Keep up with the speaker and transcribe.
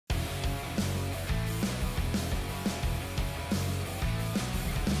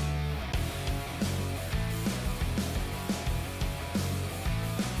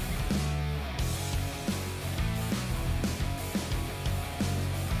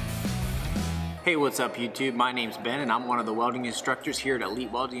Hey, what's up YouTube? My name's Ben and I'm one of the welding instructors here at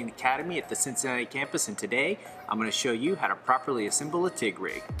Elite Welding Academy at the Cincinnati campus, and today I'm going to show you how to properly assemble a TIG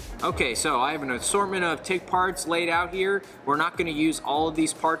rig. Okay, so I have an assortment of TIG parts laid out here. We're not going to use all of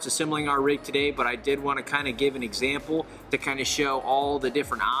these parts assembling our rig today, but I did want to kind of give an example to kind of show all the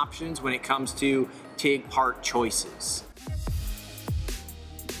different options when it comes to TIG part choices.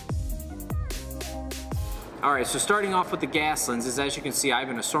 Alright, so starting off with the gas lenses, as you can see I have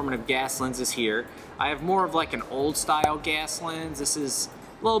an assortment of gas lenses here. I have more of like an old style gas lens. This is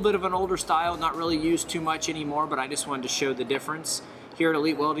a little bit of an older style, not really used too much anymore, but I just wanted to show the difference. Here at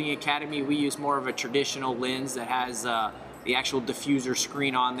Elite Welding Academy we use more of a traditional lens that has the actual diffuser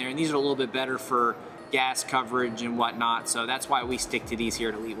screen on there, and these are a little bit better for gas coverage and whatnot, so that's why we stick to these here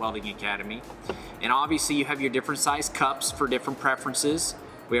at Elite Welding Academy. And obviously you have your different size cups for different preferences.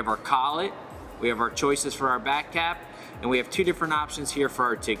 We have our collet, we have our choices for our back cap, and we have two different options here for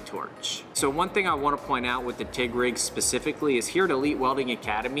our TIG torch. So one thing I want to point out with the TIG rig specifically is here at Elite Welding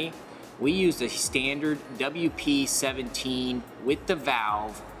Academy, we use the standard Wp17 with the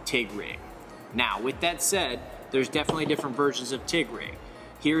valve TIG rig. Now with that said, there's definitely different versions of TIG rig.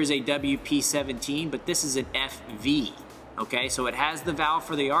 Here is a Wp17, but this is an FV. Okay, so it has the valve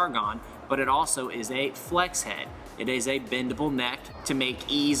for the argon, but it also is a flex head. It is a bendable neck to make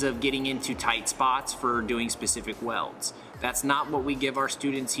ease of getting into tight spots for doing specific welds. That's not what we give our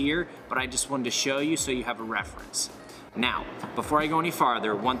students here, but I just wanted to show you so you have a reference. Now, before I go any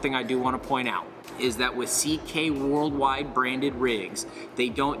farther, one thing I do want to point out is that with CK Worldwide branded rigs, they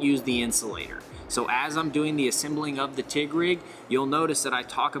don't use the insulator. So as I'm doing the assembling of the TIG rig, you'll notice that I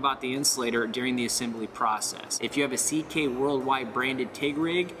talk about the insulator during the assembly process. If you have a CK Worldwide branded TIG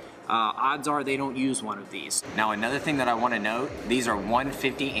rig, odds are they don't use one of these. Now another thing that I want to note, these are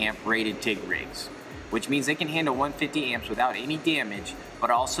 150 amp rated TIG rigs, which means they can handle 150 amps without any damage, but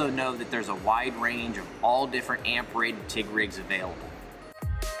also know that there's a wide range of all different amp rated TIG rigs available.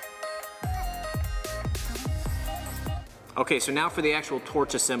 Okay, so now for the actual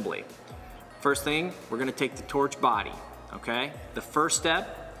torch assembly. First thing, we're going to take the torch body, okay? The first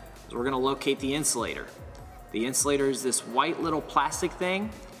step is we're going to locate the insulator. The insulator is this white little plastic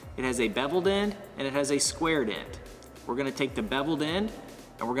thing. It has a beveled end and it has a squared end. We're going to take the beveled end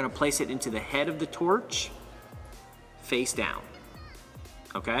and we're going to place it into the head of the torch face down.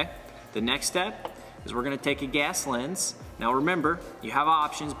 Okay? The next step is we're going to take a gas lens. Now remember, you have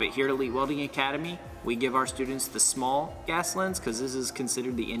options, but here at Elite Welding Academy, we give our students the small gas lens because this is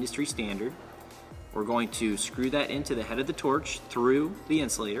considered the industry standard. We're going to screw that into the head of the torch through the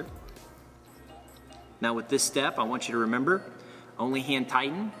insulator. Now with this step, I want you to remember, only hand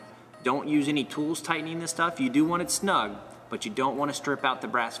tighten. Don't use any tools tightening this stuff. You do want it snug, but you don't want to strip out the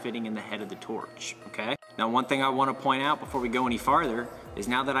brass fitting in the head of the torch, okay? Now one thing I want to point out before we go any farther is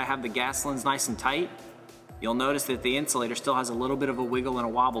now that I have the gas lens nice and tight, you'll notice that the insulator still has a little bit of a wiggle and a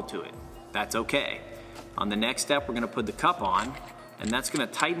wobble to it. That's okay. On the next step, we're going to put the cup on, and that's going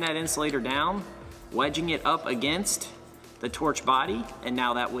to tighten that insulator down, wedging it up against the torch body, and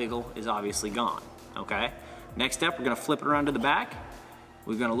now that wiggle is obviously gone, okay? Next step, we're going to flip it around to the back.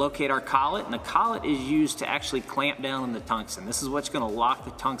 We're going to locate our collet, and the collet is used to actually clamp down on the tungsten. This is what's going to lock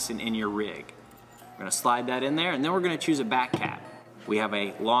the tungsten in your rig. We're going to slide that in there, and then we're going to choose a back cap. We have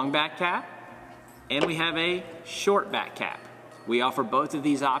a long back cap, and we have a short back cap. We offer both of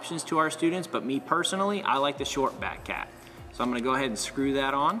these options to our students, but me personally, I like the short back cap. So I'm going to go ahead and screw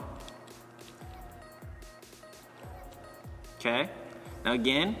that on. Okay. Now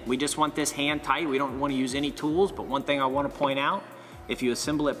again, we just want this hand tight. We don't want to use any tools, but one thing I want to point out, if you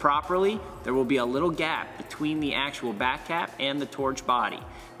assemble it properly, there will be a little gap between the actual back cap and the torch body.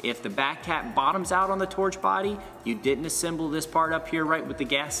 If the back cap bottoms out on the torch body, you didn't assemble this part up here right with the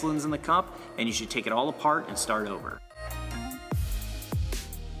gas lens and the cup, and you should take it all apart and start over.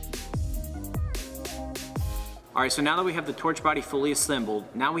 Alright, so now that we have the torch body fully assembled,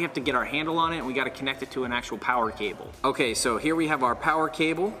 now we have to get our handle on it and we got to connect it to an actual power cable. Okay, so here we have our power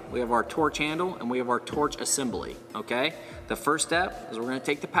cable, we have our torch handle, and we have our torch assembly, okay? The first step is we're going to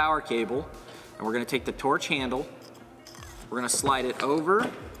take the power cable and we're going to take the torch handle, we're going to slide it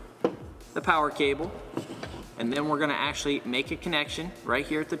over the power cable, and then we're going to actually make a connection right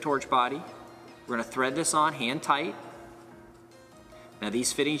here at the torch body. We're going to thread this on hand tight. Now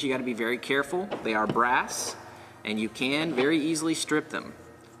these fittings, you got to be very careful. They are brass, and you can very easily strip them.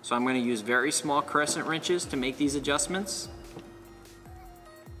 So I'm going to use very small crescent wrenches to make these adjustments.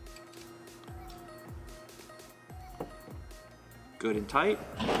 Good and tight.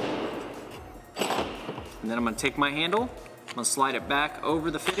 And then I'm going to take my handle, I'm going to slide it back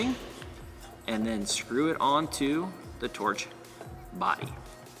over the fitting, and then screw it onto the torch body.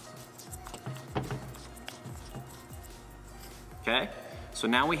 okay? So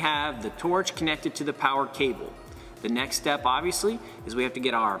now we have the torch connected to the power cable. The next step, obviously, is we have to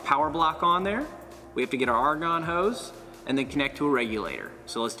get our power block on there, we have to get our argon hose, and then connect to a regulator.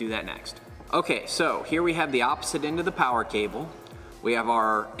 So let's do that next. Okay, so here we have the opposite end of the power cable. We have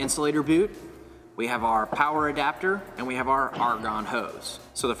our insulator boot, we have our power adapter, and we have our argon hose.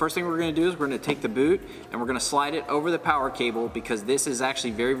 So the first thing we're gonna do is we're gonna take the boot and we're gonna slide it over the power cable, because this is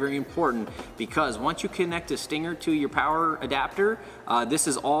actually very, very important, because once you connect a stinger to your power adapter, this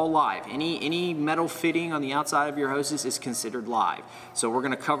is all live. Any metal fitting on the outside of your hoses is considered live. So we're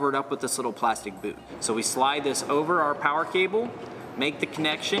gonna cover it up with this little plastic boot. So we slide this over our power cable, make the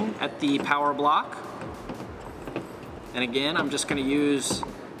connection at the power block. And again, I'm just gonna use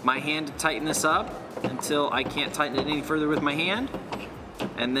my hand to tighten this up until I can't tighten it any further with my hand.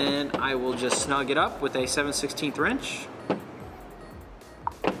 And then I will just snug it up with a 7/16 wrench.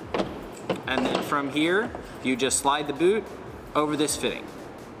 And then from here, you just slide the boot over this fitting.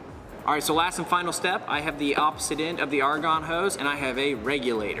 All right, so last and final step, I have the opposite end of the argon hose and I have a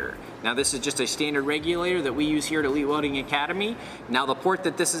regulator. Now this is just a standard regulator that we use here at Elite Welding Academy. Now the port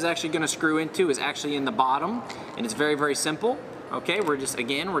that this is actually gonna screw into is actually in the bottom, and it's very, very simple. Okay, we're just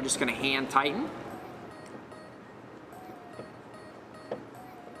gonna hand tighten.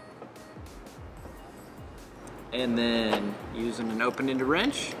 And then using an open-ended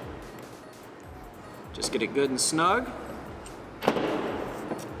wrench, just get it good and snug.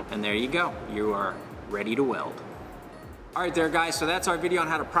 And there you go, you are ready to weld. All right there guys, so that's our video on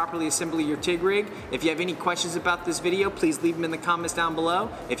how to properly assemble your TIG rig. If you have any questions about this video, please leave them in the comments down below.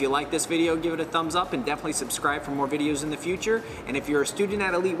 If you like this video, give it a thumbs up and definitely subscribe for more videos in the future. And if you're a student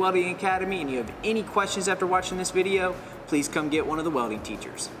at Elite Welding Academy and you have any questions after watching this video, please come get one of the welding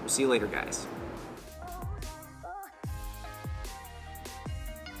teachers. We'll see you later guys.